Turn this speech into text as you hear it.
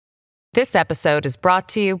This episode is brought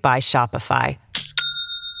to you by Shopify.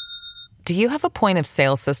 Do you have a point of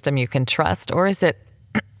sale system you can trust, or is it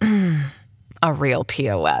a real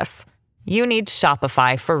POS? You need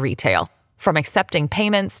Shopify for retail. From accepting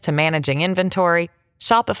payments to managing inventory,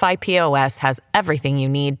 Shopify POS has everything you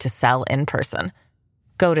need to sell in person.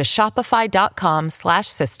 Go to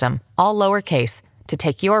shopify.com/system, all lowercase, to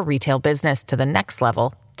take your retail business to the next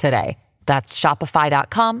level today. That's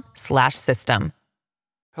shopify.com/system.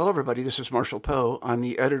 Hello, everybody. This is Marshall Poe. I'm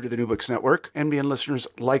the editor of the New Books Network. NBN listeners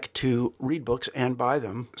like to read books and buy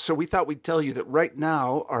them. So we thought we'd tell you that right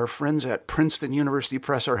now, our friends at Princeton University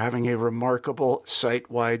Press are having a remarkable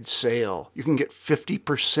site-wide sale. You can get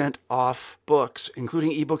 50% off books,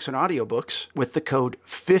 including ebooks and audiobooks, with the code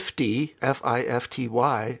 50,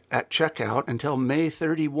 F-I-F-T-Y, at checkout until May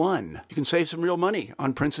 31. You can save some real money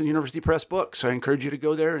on Princeton University Press books. I encourage you to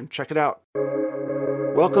go there and check it out.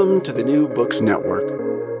 Welcome to the New Books Network.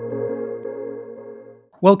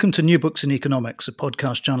 Welcome to New Books in Economics, a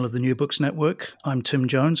podcast channel of the New Books Network. I'm Tim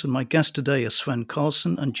Jones, and my guests today are Sven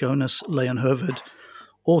Carlson and Jonas Leijonhufvud,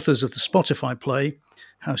 authors of the Spotify play,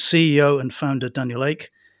 How CEO and founder Daniel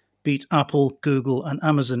Ek beat Apple, Google, and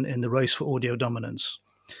Amazon in the race for audio dominance.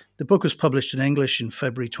 The book was published in English in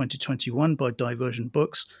February 2021 by Divergent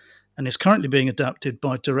Books and is currently being adapted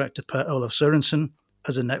by director Per-Olof Sørensen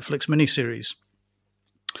as a Netflix miniseries.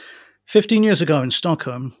 15 years ago in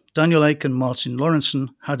Stockholm, Daniel Ek and Martin Lorentzon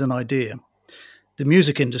had an idea. The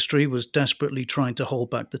music industry was desperately trying to hold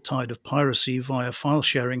back the tide of piracy via file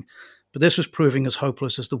sharing, but this was proving as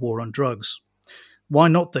hopeless as the war on drugs. Why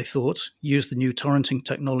not, they thought, use the new torrenting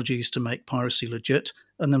technologies to make piracy legit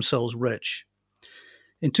and themselves rich?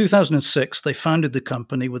 In 2006, they founded the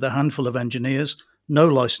company with a handful of engineers, no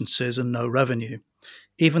licenses and no revenue.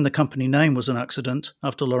 Even the company name was an accident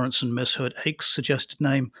after Lorentzon misheard Ek's suggested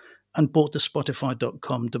name and bought the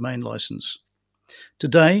Spotify.com domain license.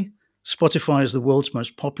 Today, Spotify is the world's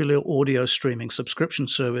most popular audio streaming subscription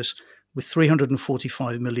service with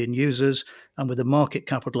 345 million users and with a market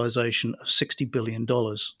capitalization of $60 billion.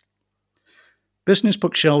 Business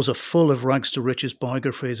bookshelves are full of rags to riches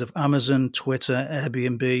biographies of Amazon, Twitter,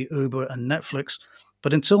 Airbnb, Uber, and Netflix,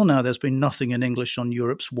 but until now there's been nothing in English on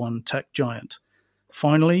Europe's one tech giant.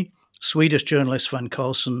 Finally, Swedish journalists Sven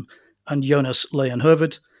Carlson and Jonas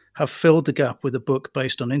Leijonhufvud have filled the gap with a book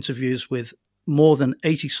based on interviews with more than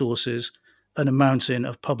 80 sources and a mountain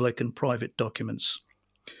of public and private documents.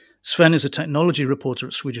 Sven is a technology reporter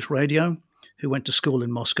at Swedish Radio, who went to school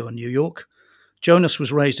in Moscow and New York. Jonas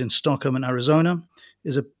was raised in Stockholm and Arizona,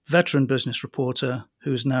 is a veteran business reporter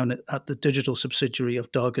who is now at the digital subsidiary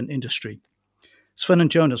of Dagen Industry. Sven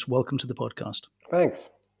and Jonas, welcome to the podcast. Thanks.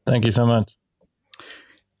 Thank you so much.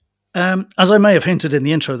 As I may have hinted in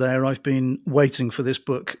the intro there, I've been waiting for this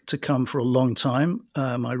book to come for a long time.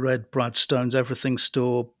 I read Brad Stone's Everything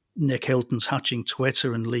Store, Nick Hilton's Hatching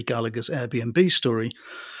Twitter, and Lee Gallagher's Airbnb story,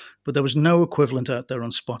 but there was no equivalent out there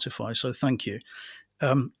on Spotify, so thank you.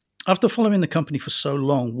 After following the company for so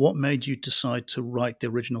long, what made you decide to write the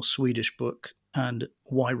original Swedish book, and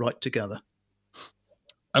why write together?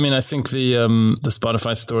 I mean, I think the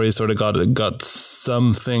Spotify story sort of got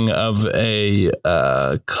something of a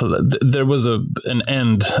there was an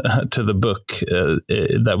end to the book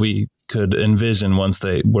that we could envision once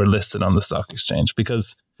they were listed on the stock exchange,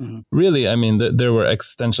 because really, I mean, there were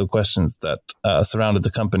existential questions that surrounded the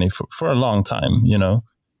company for a long time. You know,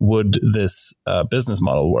 would this business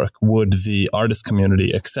model work? Would the artist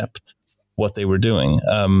community accept what they were doing?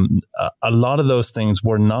 A lot of those things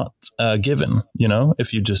were not given, you know,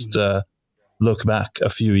 if you just look back a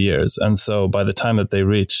few years. And so by the time that they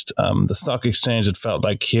reached the stock exchange, it felt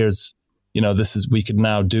like we could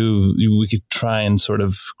try and sort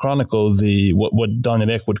of chronicle what Daniel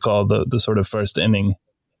Ek would call the sort of first inning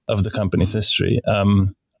of the company's history.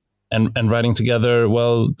 And writing together,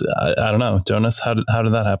 well, I don't know, Jonas, how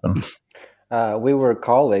did that happen? We were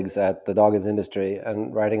colleagues at the Dagens Industry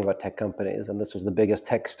and writing about tech companies, and this was the biggest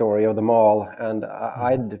tech story of them all. And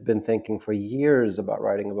I'd been thinking for years about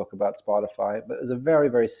writing a book about Spotify, but it was a very,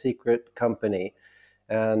 very secret company,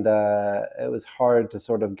 and it was hard to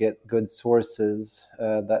sort of get good sources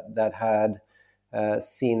that had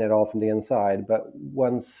seen it all from the inside. But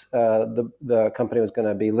once the company was going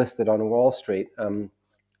to be listed on Wall Street,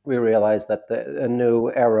 we realized that a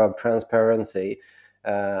new era of transparency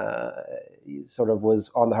sort of was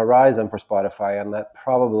on the horizon for Spotify, and that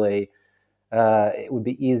probably it would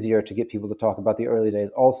be easier to get people to talk about the early days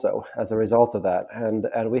also as a result of that. And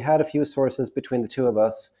we had a few sources between the two of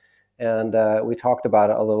us, and we talked about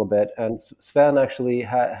it a little bit. And Sven actually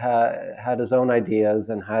had his own ideas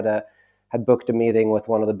and had had booked a meeting with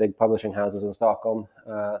one of the big publishing houses in Stockholm.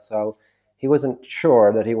 So he wasn't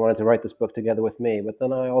sure that he wanted to write this book together with me. But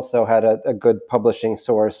then I also had a good publishing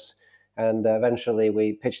source, and eventually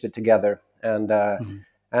we pitched it together. And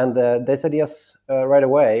they said yes right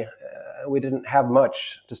away. We didn't have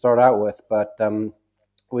much to start out with, but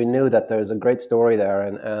we knew that there's a great story there,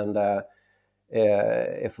 and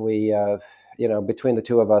if we between the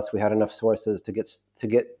two of us, we had enough sources to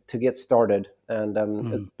get started, and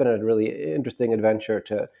it's been a really interesting adventure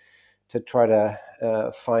to try to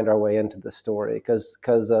find our way into the story, because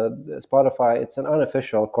Spotify, it's an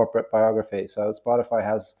unofficial corporate biography, so Spotify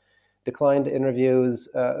has declined interviews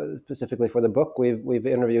specifically for the book. We've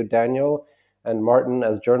interviewed Daniel and Martin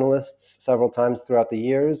as journalists several times throughout the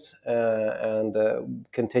years, and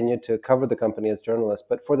continued to cover the company as journalists.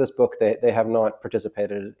 But for this book, they have not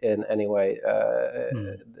participated in any way.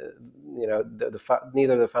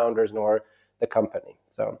 Neither the founders nor the company.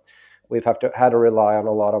 So we've had to rely on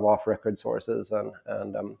a lot of off-record sources,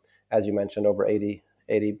 and as you mentioned, over 80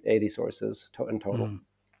 sources in total.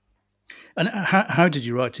 And how did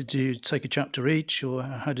you write it? Did you take a chapter each, or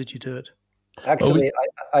how did you do it? Actually,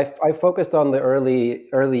 I focused on the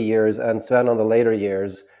early years and Sven on the later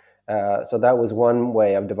years. So that was one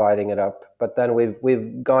way of dividing it up. But then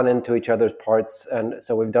we've gone into each other's parts, and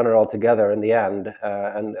so we've done it all together in the end,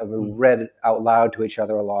 and we read it out loud to each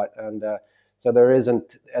other a lot. And so there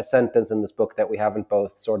isn't a sentence in this book that we haven't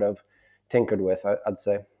both sort of tinkered with, I'd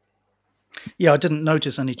say. Yeah, I didn't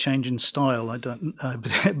notice any change in style.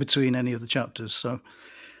 Between any of the chapters. So.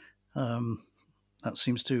 That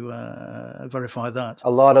seems to verify that.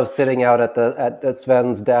 A lot of sitting out at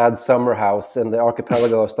Sven's dad's summer house in the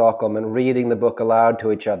archipelago of Stockholm and reading the book aloud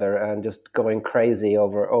to each other and just going crazy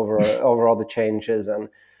over all the changes and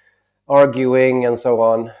arguing and so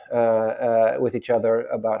on with each other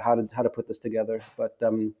about how to put this together. But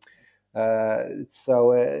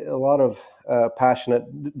so a lot of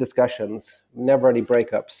passionate discussions, never any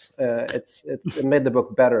breakups. It made the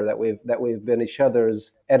book better that we've been each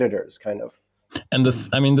other's editors, kind of. And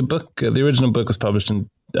the original book was published in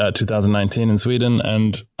 2019 in Sweden,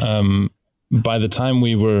 and by the time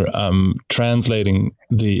we were translating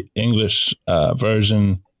the English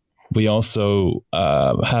version, we also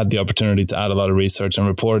had the opportunity to add a lot of research and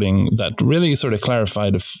reporting that really sort of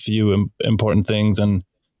clarified a few important things and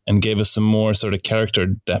gave us some more sort of character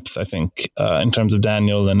depth, I think, in terms of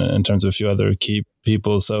Daniel and in terms of a few other key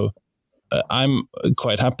people. So I'm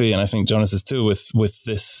quite happy, and I think Jonas is too, with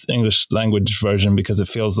this English language version, because it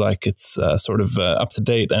feels like it's sort of up to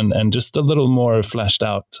date and just a little more fleshed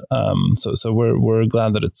out. So we're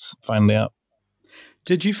glad that it's finally out.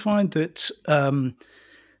 Did you find that some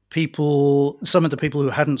of the people who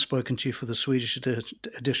hadn't spoken to you for the Swedish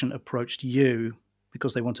edition approached you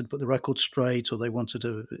because they wanted to put the record straight, or they wanted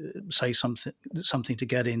to say something to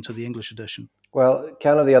get into the English edition? Well,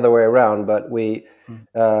 kind of the other way around, but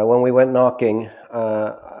when we went knocking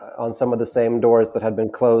on some of the same doors that had been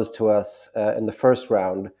closed to us in the first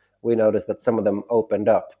round, we noticed that some of them opened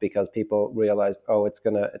up because people realized, it's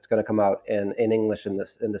gonna come out in English in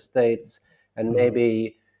the States, and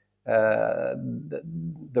maybe the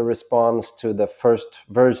response to the first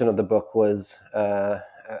version of the book was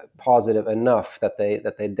positive enough that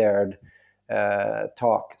they dared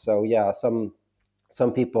talk. So yeah, some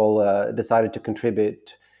people decided to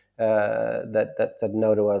contribute that said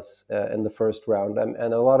no to us in the first round,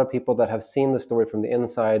 and a lot of people that have seen the story from the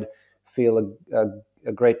inside feel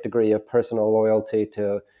a great degree of personal loyalty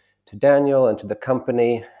to Daniel and to the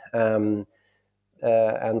company, and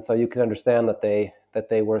so you can understand that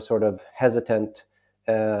they were sort of hesitant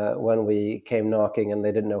when we came knocking and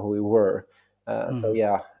they didn't know who we were. So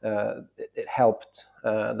yeah, it helped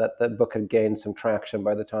that the book had gained some traction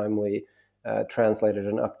by the time we translated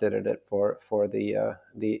and updated it for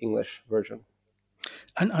the English version.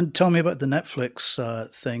 And tell me about the Netflix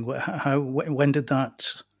thing. When did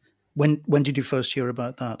that? When did you first hear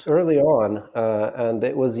about that? Early on, and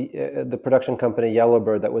it was the production company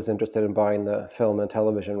Yellowbird that was interested in buying the film and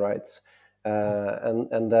television rights,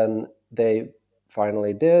 and then they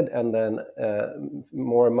finally did, and then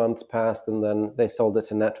more months passed, and then they sold it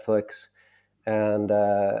to Netflix. And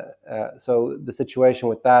so the situation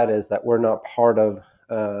with that is that we're not part of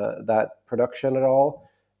that production at all,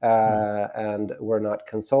 and we're not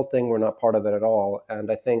consulting, we're not part of it at all.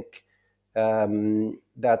 And I think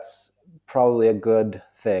that's probably a good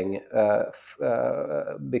thing,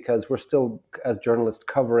 because we're still, as journalists,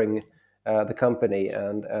 covering the company,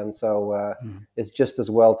 and so it's just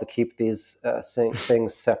as well to keep these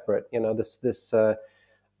things separate.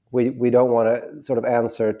 we don't want to sort of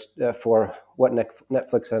answer for what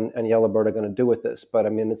Netflix and Yellowbird are going to do with this. But I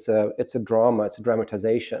mean, it's a drama, it's a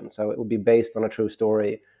dramatization, so it will be based on a true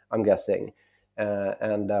story, I'm guessing,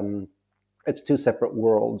 and it's two separate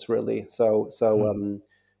worlds, really. So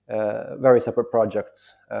very separate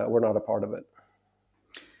projects. We're not a part of it.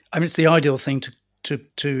 I mean, it's the ideal thing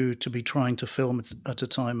to be trying to film at the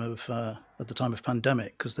time of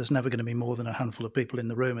pandemic, because there's never going to be more than a handful of people in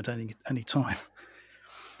the room at any time.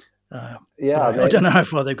 I don't know how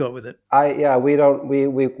far they've got with it.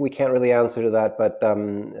 We can't really answer to that, but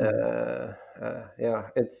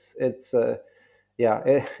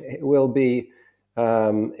it will be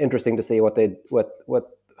interesting to see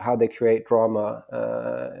how they create drama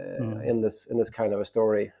in this kind of a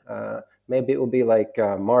story. Maybe it will be like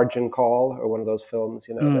Margin Call or one of those films,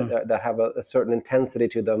 that have a certain intensity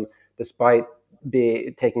to them, despite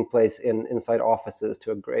taking place inside offices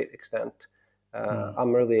to a great extent.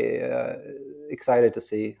 I'm really excited to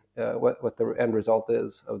see what the end result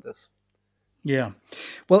is of this. Yeah,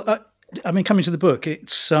 well, I mean, coming to the book, it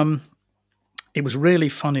was really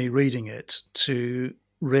funny reading it to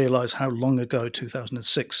realize how long ago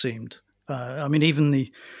 2006 seemed. I mean, even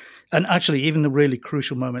the really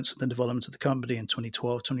crucial moments in the development of the company in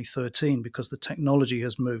 2012, 2013, because the technology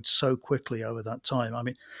has moved so quickly over that time. I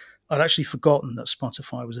mean, I'd actually forgotten that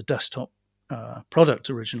Spotify was a desktop product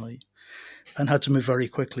originally and had to move very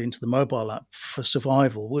quickly into the mobile app for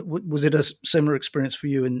survival. Was it a similar experience for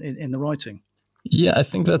you in the writing? Yeah, I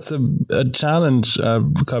think that's a challenge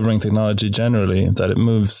covering technology generally, that it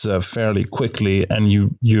moves fairly quickly,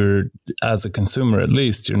 and you're as a consumer, at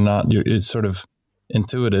least, it's sort of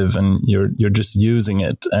intuitive, and you're just using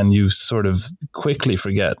it, and you sort of quickly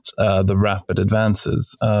forget the rapid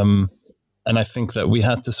advances. And I think that we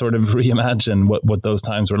had to sort of reimagine what those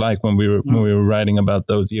times were like when we were writing about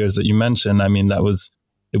those years that you mentioned. I mean, it was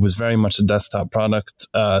very much a desktop product.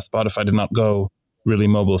 Spotify did not go really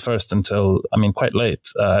mobile first until, quite late,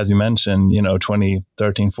 as you mentioned,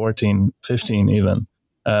 2013, 14, 15 even.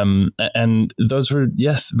 And those were,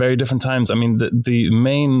 yes, very different times. I mean, the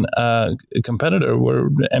main competitor were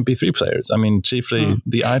MP3 players. I mean, chiefly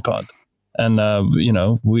the iPod. And,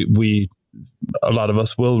 we a lot of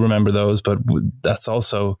us will remember those, but that's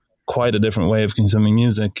also quite a different way of consuming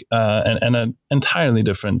music, and an entirely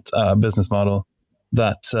different business model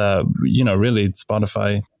that, really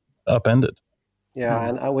Spotify upended. Yeah,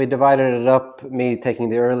 and we divided it up, me taking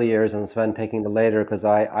the early years and Sven taking the later, because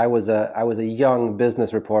I was a young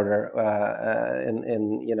business reporter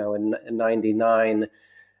in 99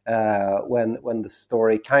 when the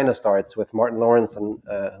story kind of starts with Martin Lawrenson,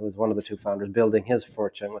 who was one of the two founders, building his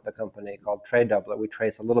fortune with a company called Trade Doubler. We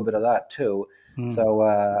trace a little bit of that too. So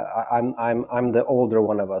I'm the older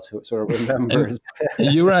one of us who sort of remembers.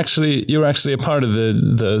 you were actually a part of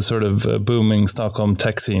the sort of booming Stockholm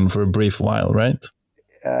tech scene for a brief while, right?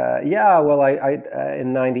 Well, I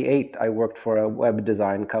in '98 I worked for a web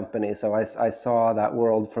design company, so I saw that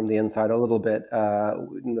world from the inside a little bit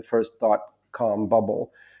in the first .com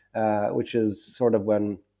bubble, which is sort of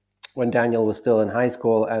when Daniel was still in high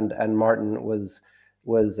school and Martin was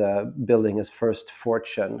building his first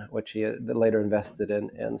fortune, which he later invested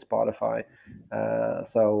in Spotify.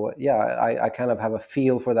 I kind of have a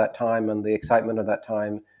feel for that time and the excitement of that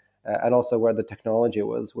time, and also where the technology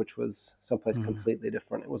was, which was someplace completely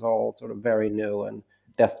different. It was all sort of very new and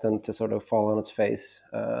destined to sort of fall on its face.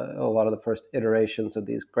 A lot of the first iterations of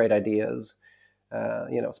these great ideas.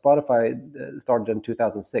 Spotify started in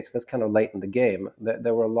 2006. That's kind of late in the game.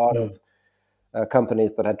 There were a lot of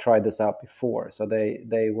companies that had tried this out before, so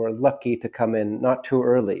they were lucky to come in not too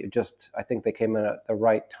early. I think they came in at the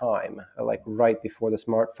right time, like right before the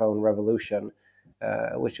smartphone revolution,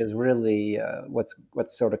 which is really what's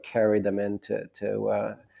sort of carried them into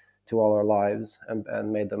all our lives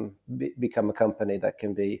and made them become a company that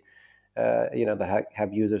can be, that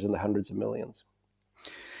have users in the hundreds of millions.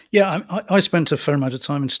 Yeah, I spent a fair amount of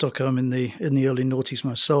time in Stockholm in the early noughties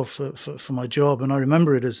myself for my job, and I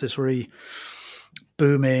remember it as this very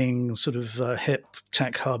booming sort of hip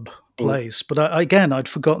tech hub place. But I'd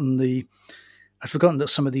forgotten that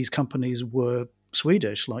some of these companies were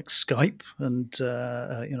Swedish, like Skype and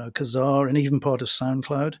Kazaa, and even part of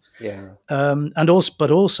SoundCloud. Yeah,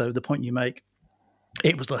 but also the point you make,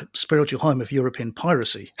 it was the spiritual home of European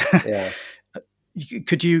piracy. Yeah.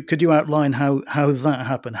 Could you outline how that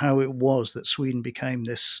happened? How it was that Sweden became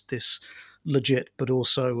this legit but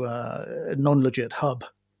also non-legit hub?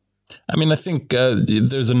 I mean, I think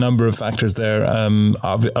there's a number of factors there.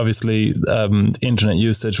 Obviously, internet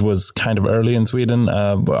usage was kind of early in Sweden.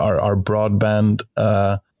 Our broadband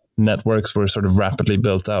networks were sort of rapidly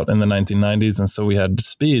built out in the 1990s. And so we had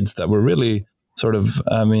speeds that were really sort of,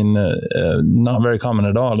 not very common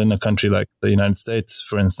at all in a country like the United States,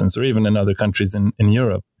 for instance, or even in other countries in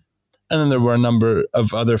Europe. And then there were a number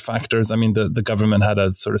of other factors. I mean, the government had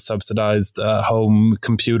a sort of subsidized home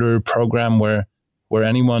computer program where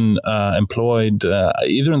anyone employed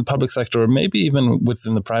either in the public sector or maybe even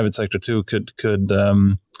within the private sector too could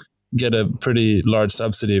get a pretty large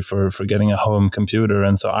subsidy for getting a home computer.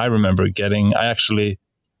 And so I remember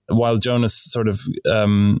while Jonas sort of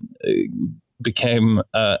became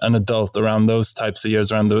an adult around those types of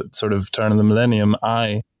years, around the sort of turn of the millennium,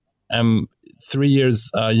 I am 3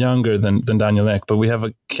 years younger than Daniel Ek, but we have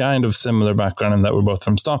a kind of similar background in that we're both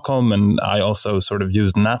from Stockholm, and I also sort of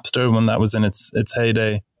used Napster when that was in its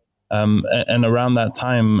heyday. And around that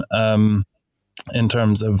time, in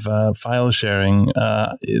terms of file sharing,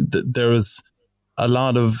 there was a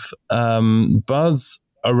lot of buzz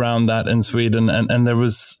around that in Sweden, and there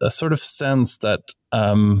was a sort of sense that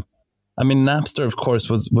Napster, of course,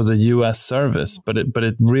 was a US service, but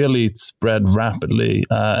it really spread rapidly.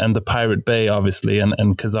 And the Pirate Bay, obviously,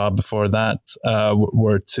 and Kazaa before that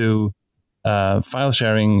were two file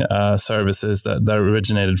sharing services that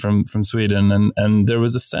originated from Sweden. And there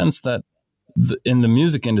was a sense that in the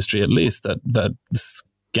music industry, at least, that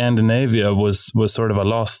Scandinavia was sort of a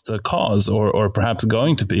lost cause, or perhaps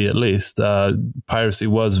going to be, at least. Piracy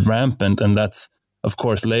was rampant, and that's, of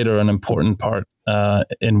course, later an important part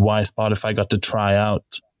in why Spotify got to try out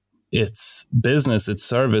its business, its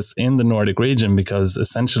service in the Nordic region, because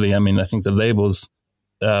essentially, I think the labels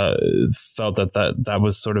felt that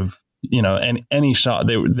was sort of, any shot,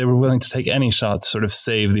 they were willing to take any shot to sort of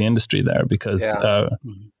save the industry there, because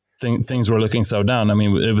things were looking so down.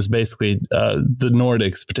 It was basically the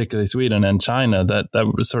Nordics, particularly Sweden and China, that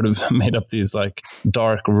sort of made up these like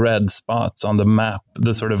dark red spots on the map,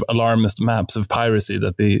 the sort of alarmist maps of piracy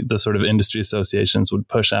that the sort of industry associations would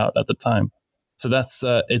push out at the time. So that's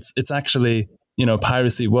it's actually,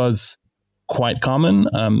 piracy was quite common,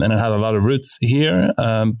 and it had a lot of roots here,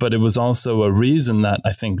 but it was also a reason that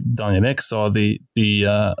I think Daniel Ek saw the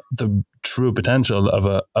true potential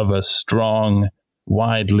of a strong,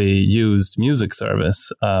 widely used music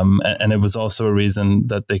service, and it was also a reason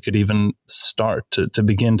that they could even start to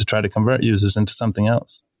begin to try to convert users into something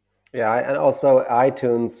else. Yeah, and also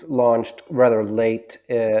iTunes launched rather late.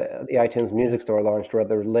 The iTunes Music Store launched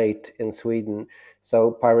rather late in Sweden,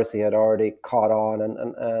 so piracy had already caught on,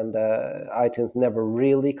 and iTunes never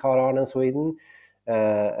really caught on in Sweden.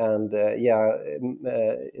 Niklas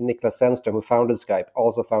Zennström, who founded Skype,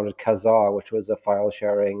 also founded Kazaa, which was a file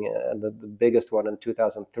sharing, the biggest one in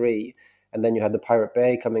 2003. And then you had the Pirate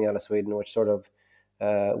Bay coming out of Sweden, which sort of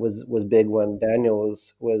was big when Daniel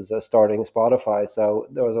was starting Spotify. So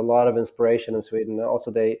there was a lot of inspiration in Sweden.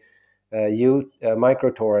 Also,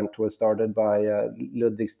 MicroTorrent was started by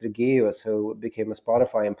Ludvig Strigeus, who became a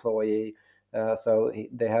Spotify employee. So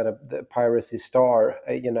they had the piracy star,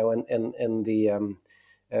 in the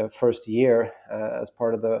first year as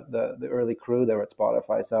part of the early crew there at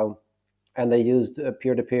Spotify. So, and they used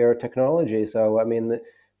peer-to-peer technology. So,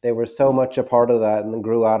 they were so much a part of that and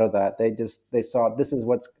grew out of that. They saw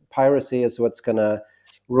piracy is what's going to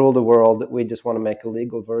rule the world. We just want to make a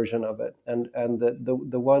legal version of it. And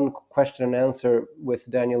the one question and answer with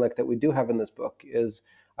Daniel Ek that we do have in this book is,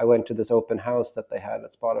 I went to this open house that they had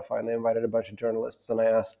at Spotify, and they invited a bunch of journalists, and I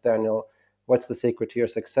asked Daniel, what's the secret to your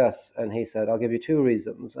success? And he said, I'll give you two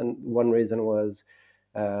reasons. And one reason was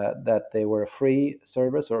that they were a free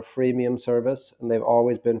service or a freemium service, and they've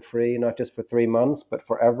always been free, not just for 3 months, but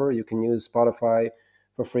forever. You can use Spotify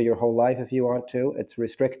for free your whole life if you want to. It's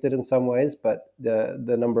restricted in some ways, but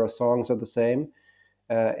the number of songs are the same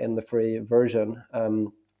in the free version.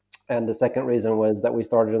 And the second reason was that we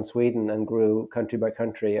started in Sweden and grew country by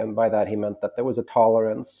country. And by that, he meant that there was a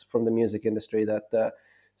tolerance from the music industry that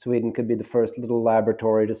Sweden could be the first little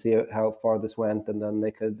laboratory to see how far this went, and then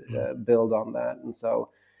they could build on that. And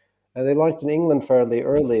so they launched in England fairly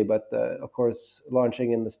early, but of course,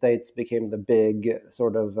 launching in the States became the big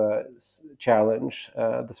sort of challenge,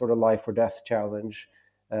 the sort of life or death challenge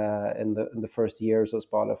in the first years of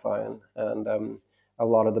Spotify. And a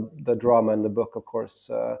lot of the drama in the book, of course,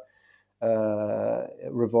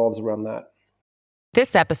 revolves around that.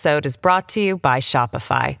 This episode is brought to you by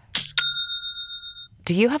Shopify.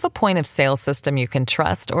 Do you have a point of sale system you can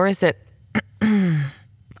trust, or is it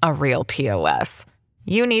a real POS?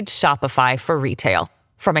 You need Shopify for retail.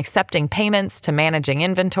 From accepting payments to managing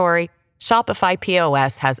inventory, Shopify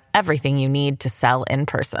POS has everything you need to sell in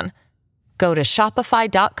person. Go to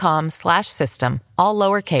shopify.com/system, all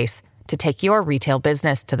lowercase, to take your retail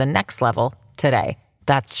business to the next level today.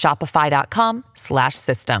 That's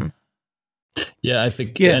shopify.com/system. Yeah, I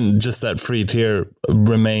think, and just that free tier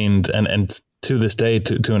remained, and to this day,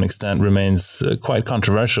 to an extent, remains quite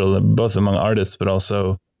controversial, both among artists, but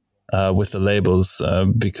also with the labels,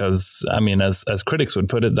 because, I mean, as critics would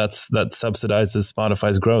put it, that subsidizes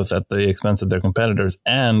Spotify's growth at the expense of their competitors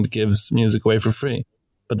and gives music away for free.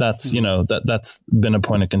 But that's, that's been a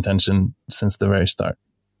point of contention since the very start.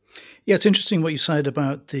 Yeah, it's interesting what you said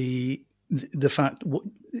about the fact,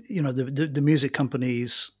 the music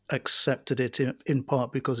companies accepted it in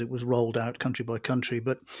part because it was rolled out country by country.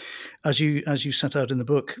 But as you set out in the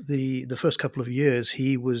book, the first couple of years,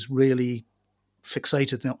 he was really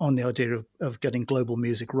fixated on the idea of getting global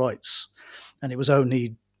music rights. And it was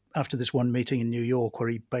only after this one meeting in New York where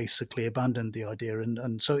he basically abandoned the idea.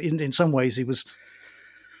 And so in some ways, he was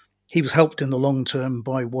helped in the long term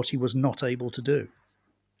by what he was not able to do.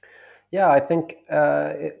 Yeah, I think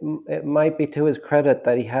it might be to his credit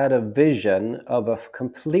that he had a vision of a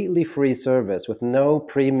completely free service with no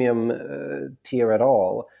premium tier at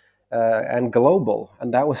all, and global,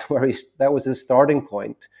 and that was that was his starting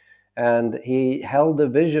point. And he held a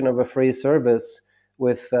vision of a free service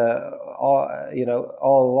with all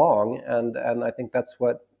along, and I think that's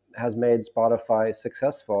what has made Spotify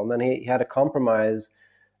successful. And then he had a compromise.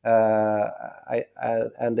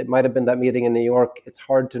 And it might have been that meeting in New York. It's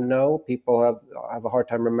hard to know. People have a hard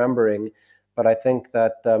time remembering, but I think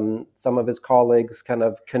that some of his colleagues kind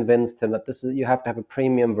of convinced him that you have to have a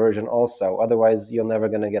premium version also. Otherwise, you're never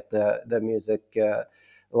going to get the music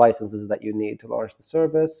licenses that you need to launch the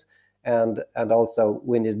service. And also,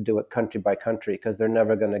 we need to do it country by country because they're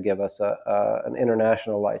never going to give us an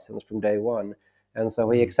international license from day one. And so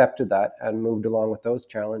he accepted that and moved along with those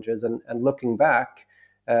challenges. And looking back,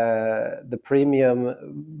 the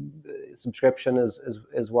premium subscription is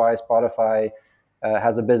why Spotify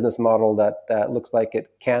has a business model that looks like it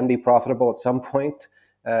can be profitable at some point.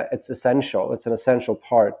 It's essential. It's an essential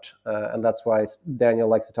part, and that's why Daniel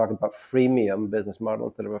likes to talk about freemium business model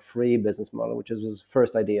instead of a free business model, which is his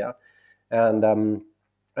first idea. And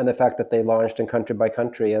the fact that they launched in country by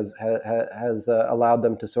country has allowed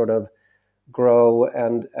them to sort of grow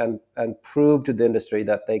and prove to the industry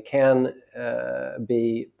that they can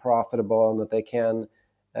be profitable and that they can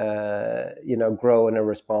grow in a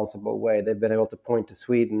responsible way. They've been able to point to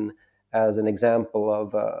Sweden as an example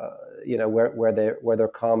of where they're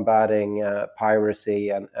combating piracy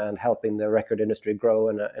and helping the record industry grow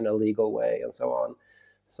in a legal way and so on.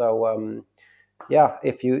 So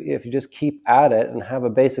if you just keep at it and have a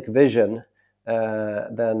basic vision,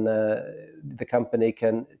 then the company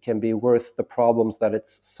can be worth the problems that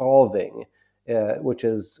it's solving, which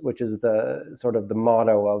is the sort of the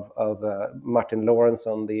motto of Martin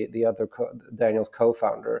Lorentzon, the other Daniel's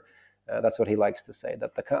co-founder. That's what he likes to say,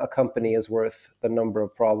 that a company is worth the number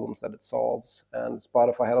of problems that it solves. And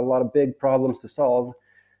Spotify had a lot of big problems to solve,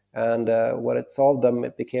 and when it solved them,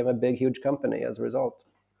 it became a big, huge company as a result.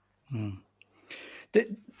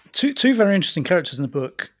 Two very interesting characters in the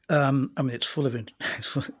book. It's full of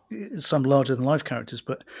some larger than life characters,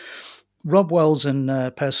 but Rob Wells and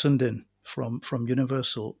Per Sundin from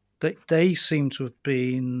Universal, they seem to have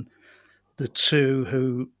been the two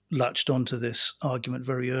who latched onto this argument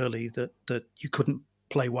very early that you couldn't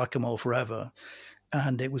play whack-a-mole forever,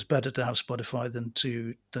 and it was better to have Spotify than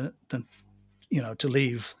to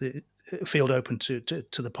leave the field open to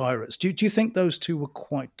the pirates. Do you think those two were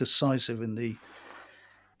quite decisive in the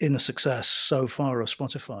success so far of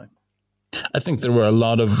Spotify? I think there were a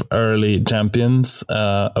lot of early champions,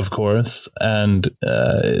 of course, and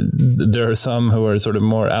there are some who are sort of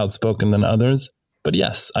more outspoken than others. But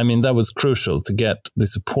yes, I mean, that was crucial to get the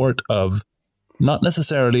support of, not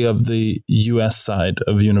necessarily of the US side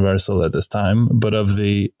of Universal at this time, but of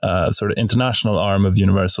the sort of international arm of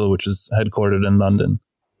Universal, which is headquartered in London.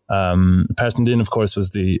 Per Sundin, of course,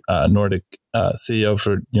 was the Nordic CEO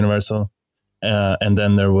for Universal. And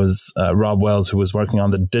then there was Rob Wells, who was working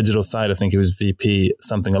on the digital side. I think he was VP,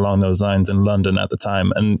 something along those lines, in London at the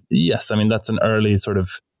time. And yes, I mean, that's an early sort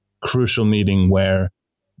of crucial meeting where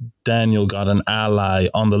Daniel got an ally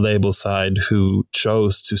on the label side who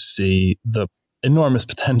chose to see the enormous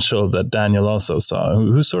potential that Daniel also saw,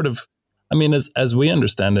 who sort of, I mean, as we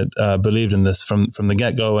understand it, believed in this from the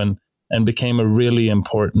get-go and became a really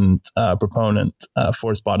important proponent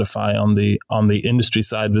for Spotify on the industry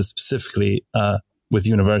side, but specifically with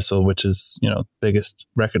Universal, which is, biggest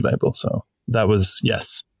record label. So that was,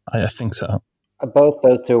 yes, I think so. Both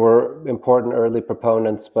those two were important early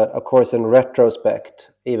proponents, but of course, in retrospect,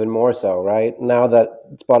 even more so, right? Now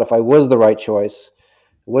that Spotify was the right choice,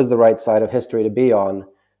 was the right side of history to be on,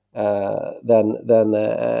 then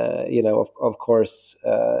of course,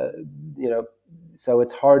 so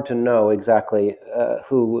it's hard to know exactly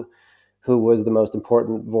who was the most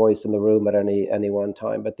important voice in the room at any one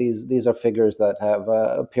time. But these are figures that have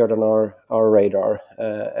appeared on our radar,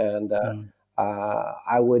 and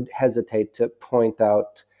I would hesitate to point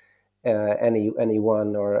out any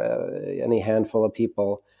one or any handful of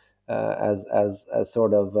people as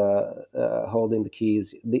sort of holding the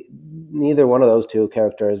keys. Neither one of those two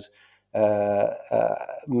characters were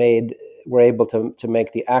able to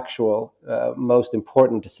make the actual most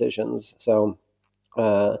important decisions. So,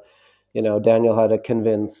 Daniel had to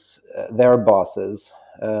convince their bosses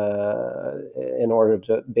in order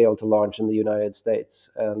to be able to launch in the United States,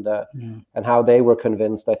 and how they were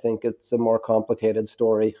convinced. I think it's a more complicated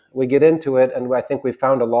story. We get into it, and I think we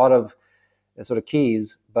found a lot of sort of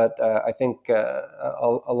keys, but I think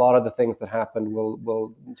a lot of the things that happened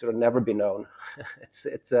will sort of never be known. It's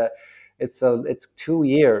 2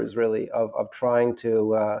 years really of trying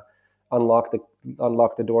to unlock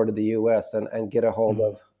the door to the U.S. and get a hold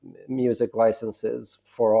of music licenses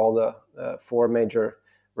for all the 4 major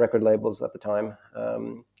record labels at the time.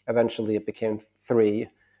 Eventually, it became 3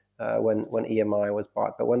 when EMI was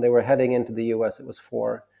bought. But when they were heading into the U.S., it was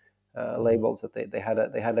 4 labels that they had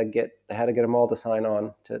to get them all to sign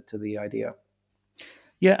on to the idea.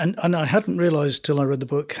 Yeah, and I hadn't realized till I read the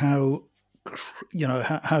book how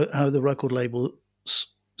the record label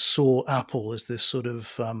saw Apple as this sort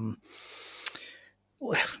of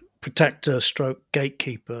protector stroke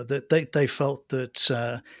gatekeeper, that they felt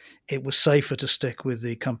that it was safer to stick with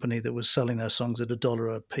the company that was selling their songs at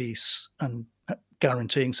 $1 a piece and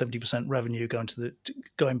guaranteeing 70% revenue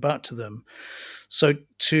going back to them. So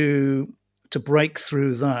to break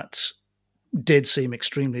through that did seem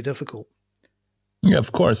extremely difficult. Yeah,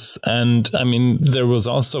 of course. And I mean, there was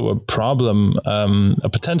also a problem, a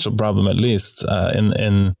potential problem at least,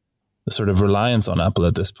 in the sort of reliance on Apple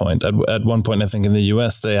at this point. At one point, I think in the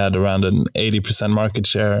US, they had around an 80% market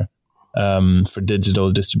share for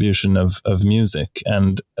digital distribution of music.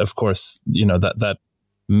 And of course, that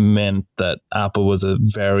meant that Apple was a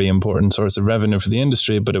very important source of revenue for the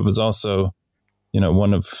industry, but it was also,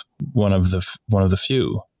 one of the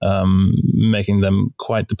few, making them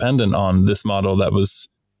quite dependent on this model that was,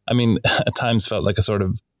 I mean, at times felt like a sort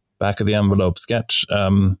of back of the envelope sketch,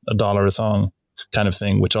 $1 a song kind of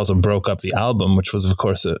thing, which also broke up the album, which was of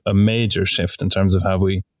course a major shift in terms of how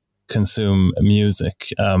we consume music.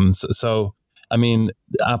 So I mean,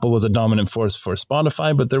 Apple was a dominant force for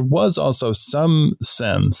Spotify, but there was also some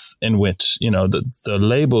sense in which, the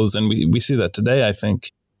labels, and we see that today, I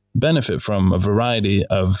think, benefit from a variety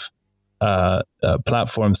of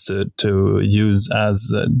platforms to use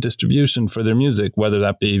as distribution for their music, whether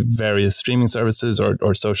that be various streaming services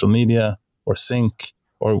or social media or sync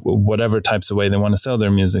or whatever types of way they want to sell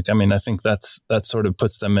their music. I mean, I think that sort of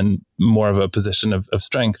puts them in more of a position of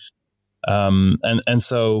strength. And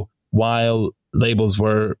so while labels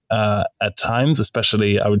were at times,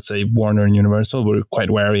 especially I would say Warner and Universal, were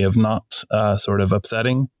quite wary of not sort of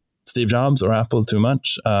upsetting Steve Jobs or Apple too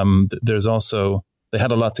much, there's also, they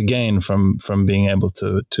had a lot to gain from being able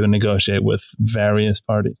to negotiate with various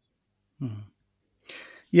parties.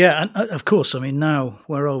 Yeah, and of course, I mean, now,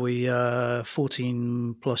 where are we,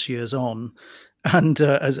 14 plus years on, and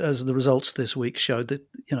as the results this week showed, that,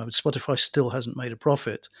 Spotify still hasn't made a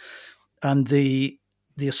profit. And the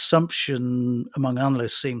assumption among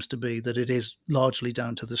analysts seems to be that it is largely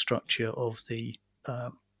down to the structure of the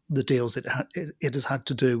deals it has had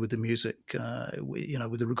to do with the music,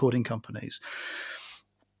 with the recording companies.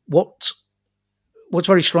 What's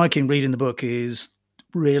very striking reading the book is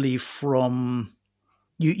really from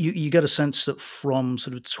you get a sense that from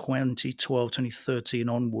sort of 2012, 2013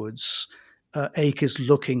 onwards, AIC is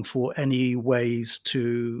looking for any ways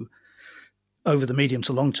to, over the medium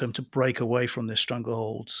to long term, to break away from this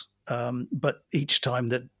stranglehold. But each time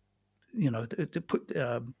that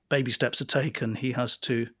baby steps are taken, he has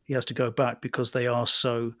to go back because they are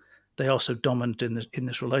so dominant in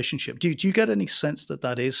this relationship. Do you get any sense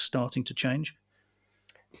that is starting to change?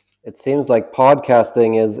 It seems like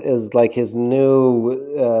podcasting is like his new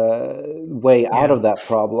way out of that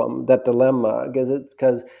problem, that dilemma,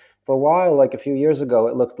 because for a while, like a few years ago,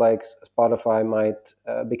 it looked like Spotify might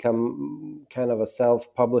become kind of a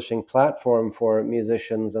self-publishing platform for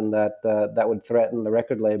musicians, and that would threaten the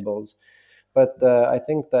record labels. But I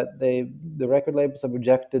think that the record labels have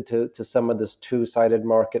objected to some of this two-sided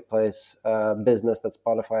marketplace business that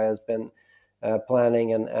Spotify has been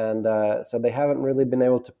planning, and so they haven't really been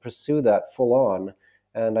able to pursue that full on.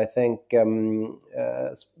 And I think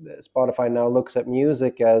Spotify now looks at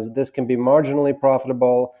music as this can be marginally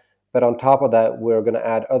profitable, But on top of that, we're going to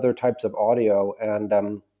add other types of audio,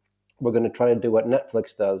 and we're going to try to do what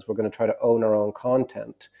Netflix does. We're going to try to own our own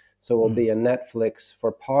content. So we'll be a Netflix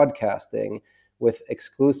for podcasting, with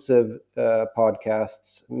exclusive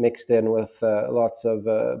podcasts mixed in with lots of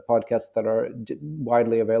podcasts that are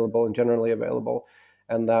widely available and generally available.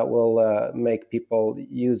 And that will make people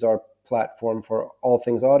use our platform for all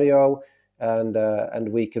things audio, and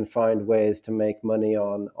we can find ways to make money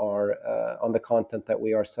on the content that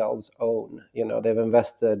we ourselves own. They've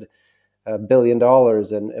invested $1 billion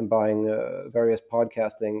in buying various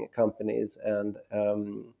podcasting companies, and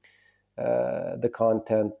the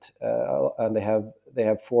content, and they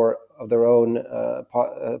have 4 of their own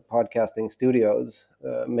podcasting studios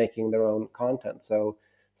making their own content. So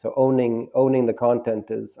owning the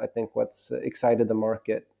content is, I think, what's excited the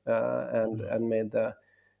market and made the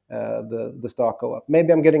stock go up.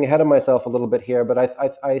 Maybe I'm getting ahead of myself a little bit here, but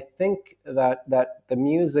I think that the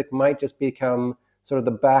music might just become sort of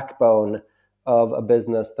the backbone of a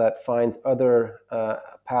business that finds other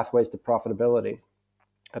pathways to profitability.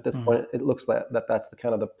 At this point, it looks like that's the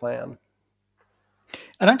kind of the plan.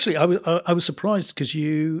 And actually, I was surprised because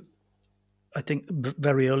I think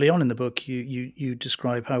very early on in the book, you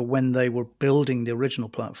describe how when they were building the original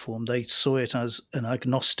platform, they saw it as an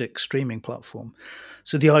agnostic streaming platform.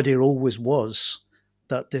 So the idea always was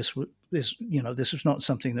that this was not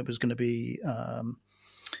something that was going to be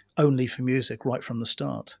only for music right from the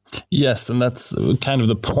start. Yes, and that's kind of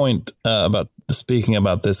the point about speaking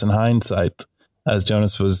about this in hindsight, as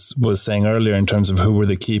Jonas was saying earlier, in terms of who were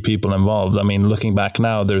the key people involved. I mean, looking back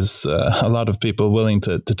now, there's a lot of people willing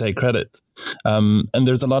to take credit. And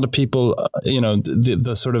there's a lot of people,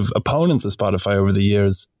 the sort of opponents of Spotify over the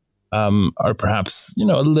years are perhaps, a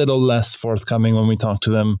little less forthcoming when we talk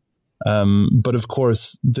to them. But of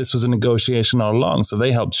course, this was a negotiation all along. So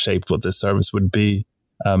they helped shape what this service would be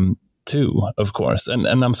too, of course. And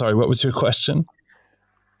I'm sorry, what was your question?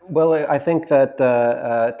 Well, I think that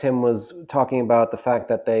Tim was talking about the fact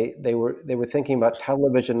that they were thinking about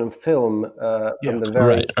television and film from the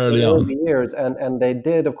very early years, and they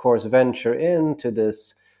did, of course, venture into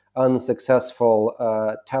this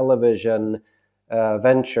unsuccessful television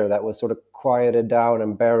venture that was sort of quieted down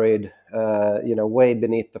and buried, way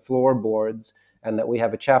beneath the floorboards, and that we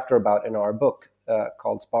have a chapter about in our book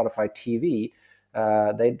called Spotify TV.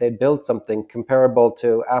 They built something comparable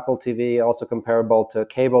to Apple TV, also comparable to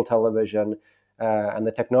cable television, and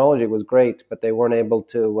the technology was great, but they weren't able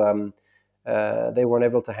to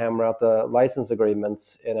hammer out the license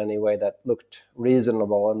agreements in any way that looked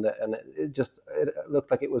reasonable, and it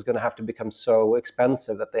looked like it was going to have to become so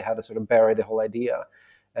expensive that they had to sort of bury the whole idea,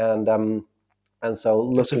 and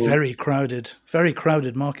so it's a very crowded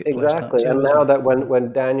marketplace. Exactly. And now that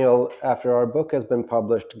when Daniel, after our book has been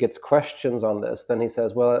published, gets questions on this, then he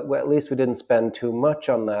says, well, at least we didn't spend too much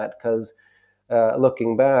on that, because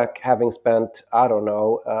looking back, having spent, I don't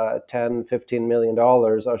know, $10-15 million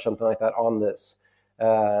or something like that on this,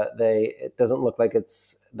 it doesn't look like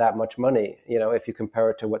it's that much money, if you compare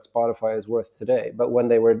it to what Spotify is worth today. But when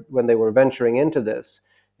they were venturing into this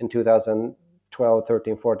in 2012,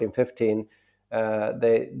 13, 14, 15, and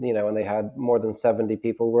they had more than 70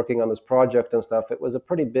 people working on this project and stuff. It was a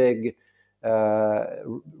pretty big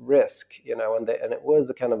risk, and it was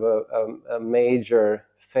a kind of a major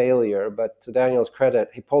failure. But to Daniel's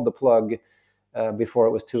credit, he pulled the plug before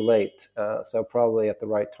it was too late. So probably at the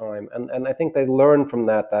right time. And I think they learned from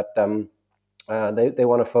that they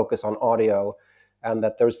want to focus on audio, and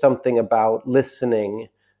that there's something about listening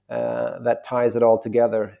that ties it all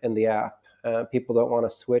together in the app. People don't want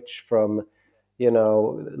to switch from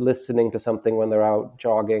listening to something when they're out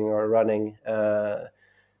jogging or running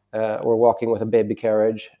or walking with a baby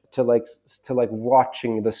carriage to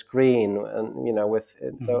watching the screen, and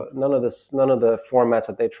so none of the formats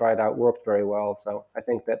that they tried out worked very well. So I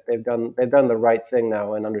think that they've done the right thing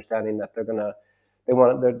now in understanding that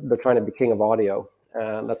they're trying to be king of audio,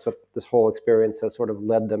 and that's what this whole experience has sort of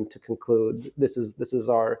led them to conclude. This is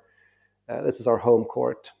our home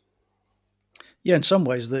court. Yeah, in some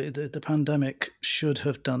ways, the pandemic should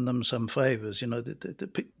have done them some favors.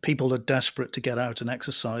 The people are desperate to get out and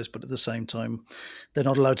exercise, but at the same time, they're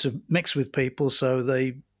not allowed to mix with people, so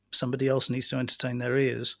somebody else needs to entertain their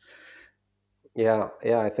ears. Yeah,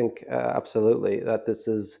 I think absolutely that this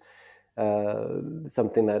is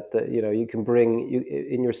something that you can bring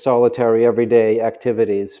in your solitary everyday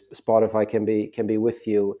activities. Spotify can be with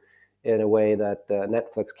you in a way that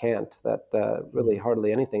Netflix can't, that really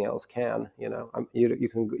hardly anything else can.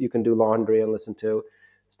 You can do laundry and listen to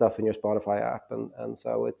stuff in your Spotify app, and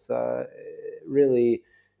so it's really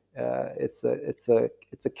it's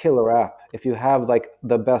a killer app if you have like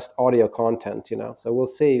the best audio content, So we'll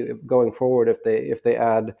see going forward if they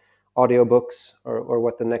add audiobooks or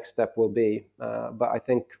what the next step will be. But I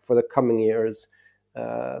think for the coming years,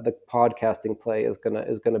 the podcasting play is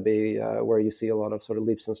gonna be where you see a lot of sort of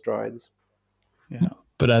leaps and strides. Yeah.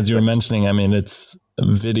 But as you were mentioning, I mean, it's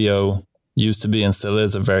video used to be and still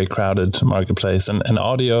is a very crowded marketplace, and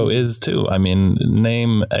audio is too. I mean,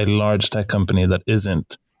 name a large tech company that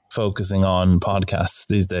isn't focusing on podcasts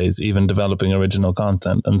these days, even developing original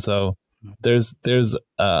content. And so there's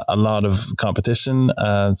a lot of competition.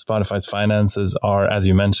 Spotify's finances are, as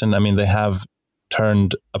you mentioned, I mean, they have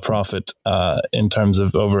turned a profit in terms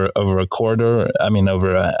of over a quarter. I mean,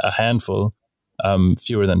 over a handful,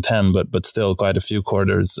 fewer than 10, but still quite a few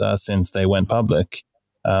quarters since they went public.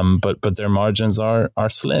 But their margins are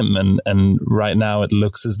slim, and right now it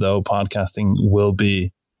looks as though podcasting will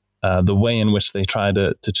be the way in which they try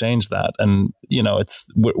to change that. And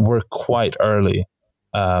we're quite early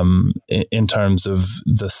in terms of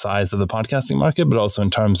the size of the podcasting market, but also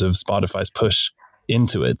in terms of Spotify's push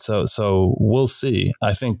into it. So we'll see.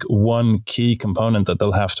 I think one key component that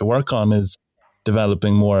they'll have to work on is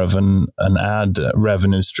developing more of an ad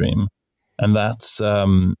revenue stream, and that's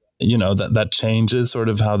that changes sort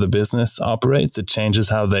of how the business operates. It changes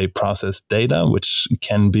how they process data, which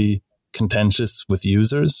can be contentious with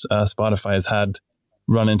users. Spotify has had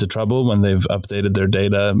run into trouble when they've updated their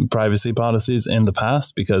data privacy policies in the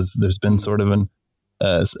past, because there's been sort of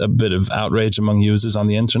a bit of outrage among users on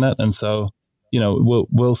the internet. And so,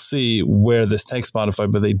 we'll see where this takes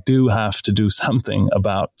Spotify, but they do have to do something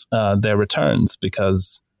about their returns,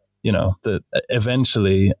 because, that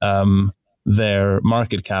eventually their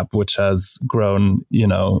market cap, which has grown,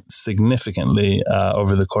 significantly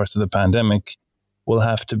over the course of the pandemic, will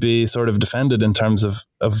have to be sort of defended in terms of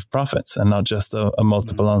profits and not just a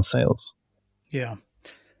multiple on sales. Yeah.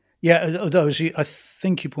 Although I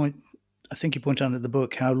think you point out in the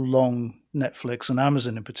book how long Netflix and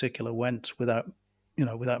Amazon in particular went without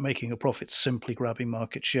making a profit, simply grabbing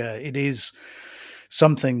market share. It is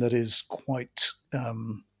something that is quite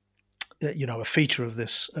a feature of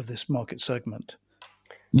this market segment.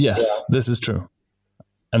 Yes, This is true,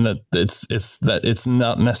 and that it's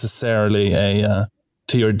not necessarily a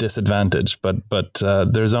to your disadvantage, but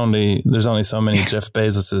there's only so many Jeff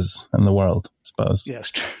Bezoses in the world, I suppose.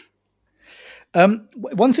 Yes.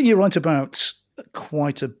 One thing you write about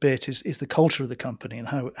quite a bit is the culture of the company and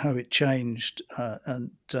how it changed,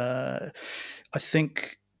 and I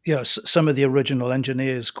think some of the original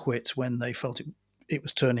engineers quit when they felt it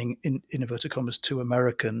was turning, in inverted commas, too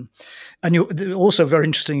American. And you're also very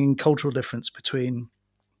interesting cultural difference between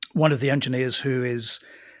one of the engineers who is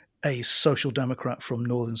a social democrat from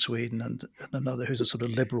northern Sweden and another who's a sort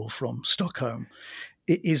of liberal from Stockholm.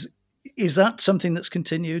 Is that something that's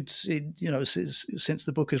continued, since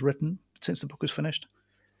the book is written, since the book is finished?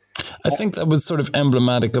 I think that was sort of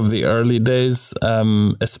emblematic of the early days,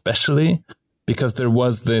 especially because there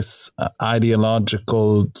was this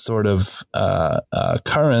ideological sort of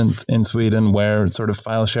current in Sweden where sort of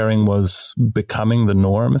file sharing was becoming the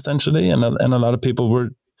norm, essentially. And a lot of people were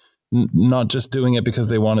not just doing it because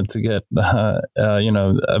they wanted to get,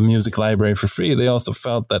 a music library for free. They also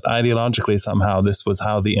felt that ideologically somehow this was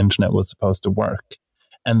how the internet was supposed to work.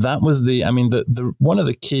 And that was the one of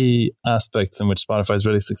the key aspects in which Spotify's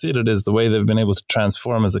really succeeded is the way they've been able to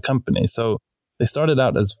transform as a company. So they started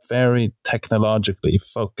out as very technologically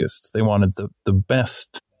focused. They wanted the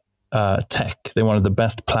best tech. They wanted the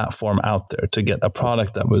best platform out there to get a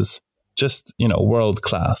product that was just, world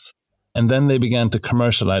class. And then they began to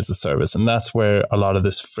commercialize the service. And that's where a lot of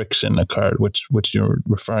this friction occurred, which you're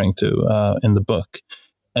referring to in the book.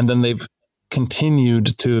 And then they've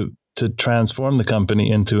continued to transform the company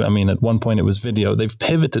into, at one point it was video. They've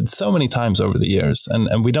pivoted so many times over the years.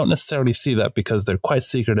 And we don't necessarily see that because they're quite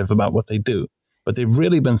secretive about what they do. But they've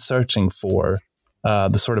really been searching for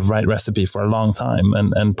the sort of right recipe for a long time.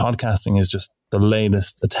 And podcasting is just the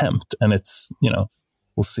latest attempt. And it's,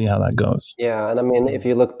 we'll see how that goes. Yeah. And if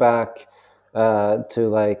you look back to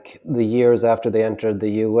like the years after they entered the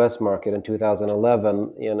US market in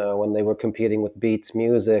 2011, when they were competing with Beats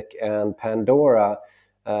Music and Pandora,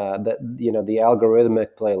 the algorithmic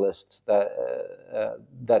playlist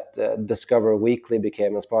that Discover Weekly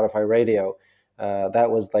became on Spotify Radio.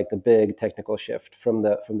 That was like the big technical shift from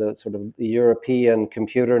the sort of the European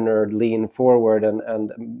computer nerd lean forward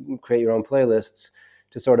and create your own playlists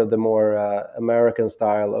to sort of the more American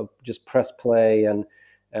style of just press play and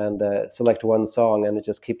select one song and it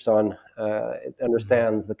just keeps on. It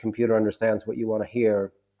understands, the computer understands what you want to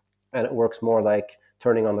hear, and it works more like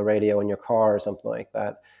turning on the radio in your car or something like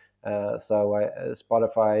that.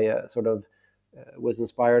 Spotify sort of was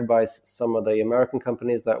inspired by some of the American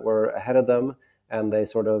companies that were ahead of them, and they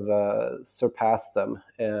sort of surpassed them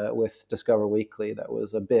with Discover Weekly. That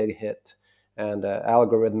was a big hit. And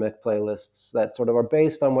algorithmic playlists that sort of are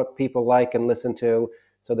based on what people like and listen to.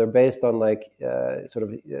 So they're based on like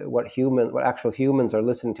what actual humans are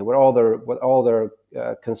listening to, what all their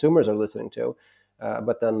consumers are listening to.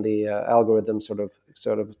 But then the algorithm sort of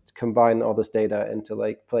combine all this data into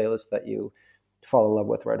like playlists that you fall in love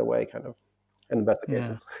with right away, kind of, in the best of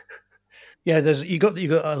cases. Yeah, you got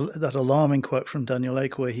that alarming quote from Daniel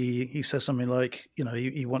Ek where he says something like,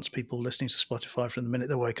 he wants people listening to Spotify from the minute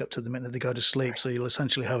they wake up to the minute they go to sleep. So you'll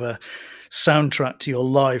essentially have a soundtrack to your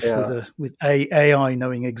life with AI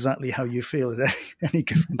knowing exactly how you feel at any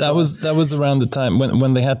given time. That was around the time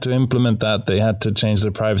when they had to implement that. They had to change their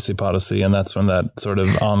privacy policy, and that's when that sort of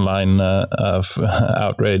online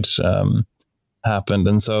outrage happened.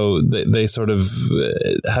 And so they sort of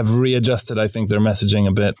have readjusted, I think, their messaging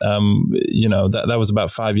a bit. That was about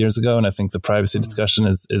 5 years ago, and I think the privacy discussion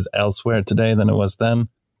is elsewhere today than it was then.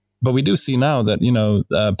 But we do see now that,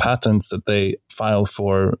 patents that they file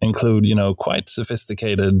for include, quite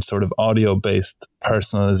sophisticated sort of audio-based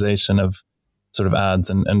personalization of sort of ads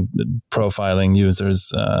and profiling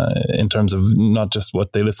users in terms of not just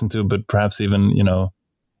what they listen to, but perhaps even,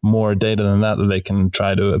 more data than that they can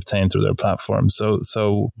try to obtain through their platform. So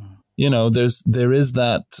there is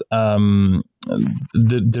that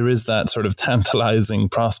sort of tantalizing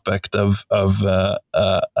prospect of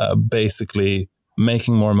basically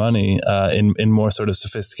making more money in more sort of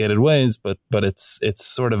sophisticated ways, but it's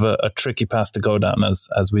sort of a tricky path to go down,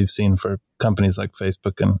 as we've seen for companies like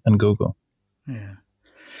Facebook and Google. Yeah.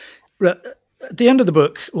 At the end of the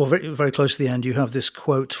book, or very, very close to the end, you have this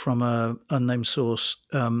quote from an unnamed source.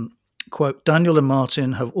 Quote, Daniel and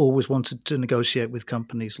Martin have always wanted to negotiate with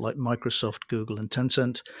companies like Microsoft, Google, and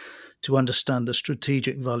Tencent to understand the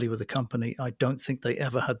strategic value of the company. I don't think they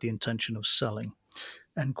ever had the intention of selling.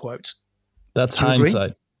 End quote. That's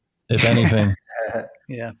hindsight, if anything.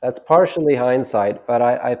 Yeah, that's partially hindsight, but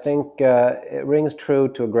I think it rings true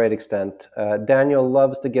to a great extent. Daniel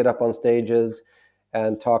loves to get up on stages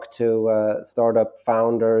and talk to startup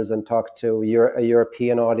founders and talk to a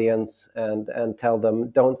European audience and tell them,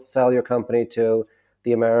 don't sell your company to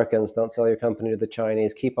the Americans, don't sell your company to the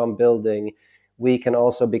Chinese, keep on building. We can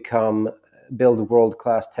also build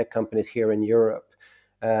world-class tech companies here in Europe.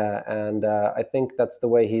 And I think that's the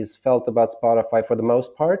way he's felt about Spotify for the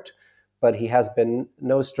most part, but he has been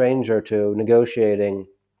no stranger to negotiating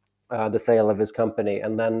the sale of his company.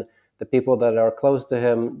 And then the people that are close to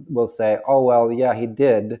him will say, oh, well, yeah, he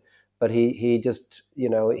did, but he just,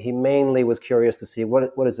 he mainly was curious to see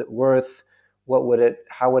what is it worth?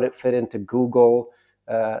 How would it fit into Google?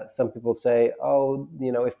 Some people say, oh,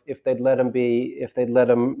 if they'd let him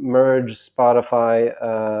merge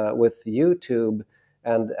Spotify with YouTube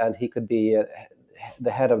and he could be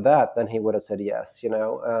the head of that, then he would have said yes.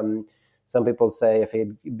 Some people say if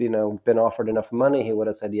he'd been offered enough money, he would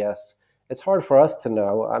have said yes. It's hard for us to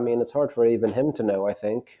know. I mean, it's hard for even him to know, I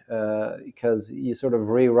think, because you sort of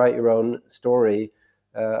rewrite your own story,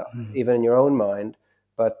 even in your own mind.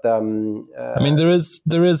 But I mean,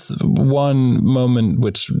 there is one moment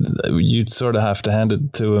which you'd sort of have to hand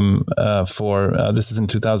it to him for. This is in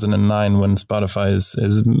 2009 when Spotify is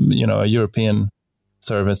a European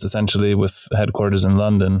service essentially with headquarters in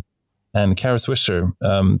London. And Kara Swisher,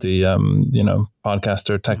 the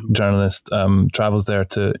podcaster, tech journalist, travels there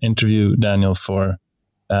to interview Daniel for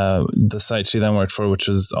the site she then worked for, which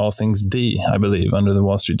was All Things D, I believe, under the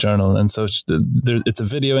Wall Street Journal. And so it's a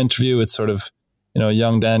video interview. It's sort of,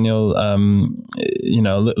 young Daniel,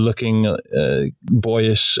 looking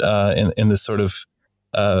boyish in this sort of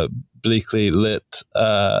bleakly lit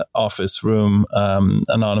office room,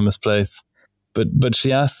 anonymous place. But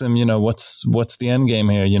she asks him, what's the end game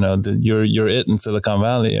here? You're it in Silicon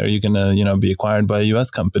Valley. Are you gonna, be acquired by a U.S.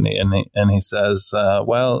 company? And he says,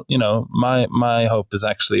 my hope is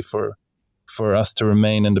actually for us to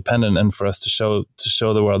remain independent and for us to show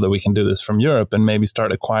the world that we can do this from Europe and maybe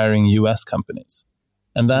start acquiring U.S. companies.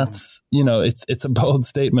 And that's, it's a bold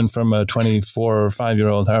statement from a 24 or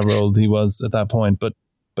 5-year-old, however old he was at that point, but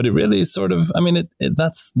it really sort of, I mean,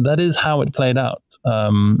 that is how it played out.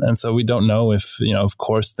 And so we don't know if, of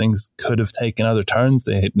course, things could have taken other turns.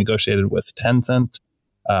 They had negotiated with Tencent.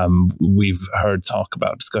 We've heard talk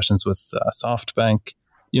about discussions with SoftBank.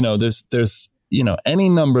 There's any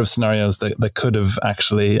number of scenarios that could have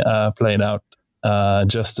actually played out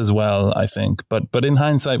just as well, I think. But in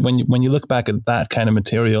hindsight, when you look back at that kind of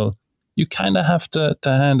material, you kind of have to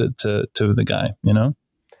hand it to the guy,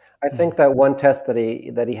 I think that one test that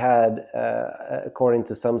he had, according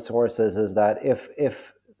to some sources, is that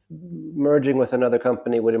if merging with another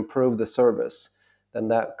company would improve the service, then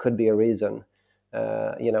that could be a reason.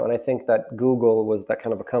 And I think that Google was that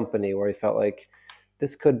kind of a company where he felt like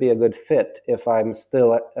this could be a good fit if I'm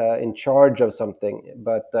still in charge of something,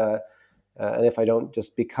 but and if I don't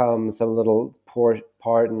just become some little poor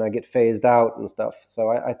part and I get phased out and stuff. So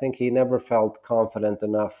I think he never felt confident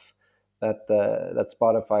enough that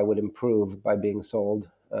Spotify would improve by being sold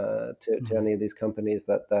to any of these companies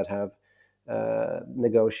that have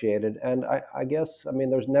negotiated. And I guess, I mean,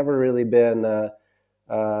 there's never really been an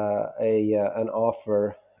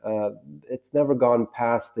offer. It's never gone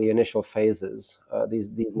past the initial phases, these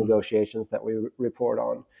negotiations that we report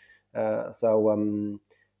on.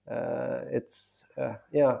 It's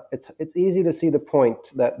easy to see the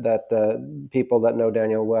point that people that know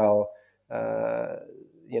Daniel well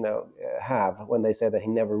have when they say that he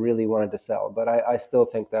never really wanted to sell. But I still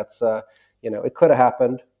think that's it could have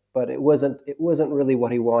happened, but it wasn't really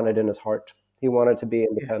what he wanted in his heart. He wanted to be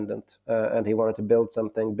independent, and he wanted to build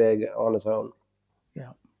something big on his own.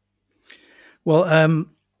 Yeah. Well,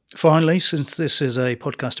 finally, since this is a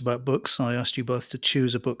podcast about books, I asked you both to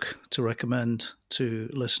choose a book to recommend to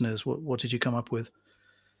listeners. What did you come up with?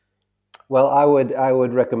 Well, I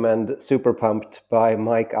would recommend Super Pumped by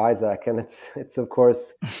Mike Isaac, and it's of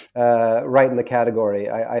course right in the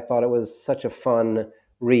category. I thought it was such a fun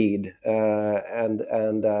read, and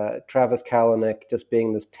Travis Kalanick just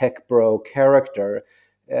being this tech bro character.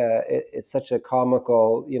 It's such a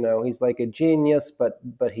comical, he's like a genius, but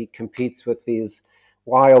he competes with these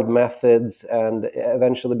wild methods and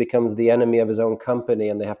eventually becomes the enemy of his own company,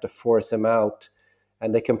 and they have to force him out.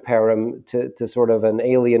 And they compare him to sort of an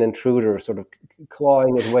alien intruder, sort of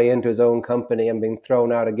clawing his way into his own company and being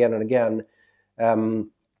thrown out again and again.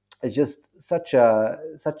 It's just such a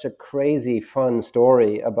crazy, fun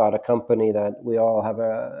story about a company that we all have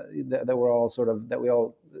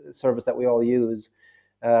service that we all use,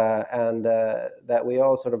 and that we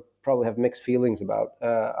all sort of probably have mixed feelings about.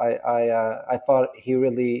 I thought he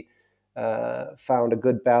really found a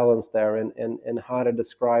good balance there in how to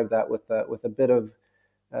describe that with a bit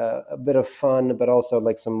of fun, but also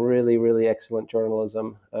like some really, really excellent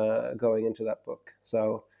journalism going into that book.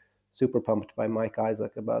 So, Super Pumped by Mike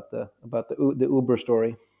Isaac about the Uber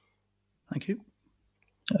story. Thank you.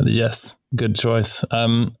 Yes, good choice.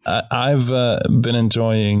 I've been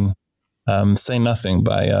enjoying "Say Nothing"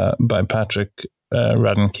 by Patrick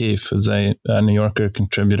Radden Keefe, who's a New Yorker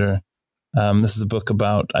contributor. This is a book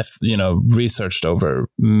about, researched over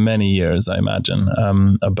many years, I imagine,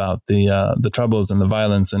 about the troubles and the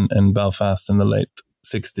violence in Belfast in the late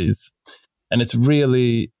 60s. And it's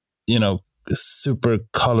really, super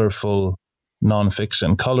colorful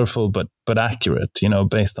nonfiction, colorful but accurate,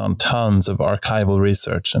 based on tons of archival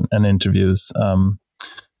research and interviews.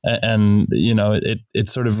 It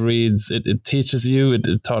sort of reads, it teaches you,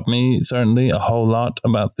 it taught me certainly a whole lot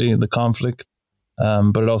about the conflict.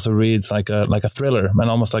 But it also reads like a thriller and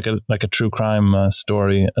almost like a true crime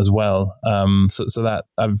story as well. So that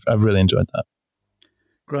I've really enjoyed that.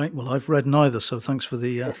 Great. Well, I've read neither, so thanks for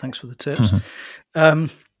the tips.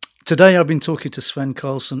 Today, I've been talking to Sven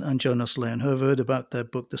Carlson and Jonas Leon-Herved about their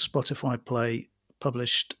book, The Spotify Play,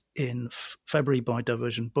 published in February by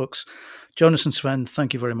Divergent Books. Jonas and Sven,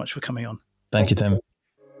 thank you very much for coming on. Thank you, Tim.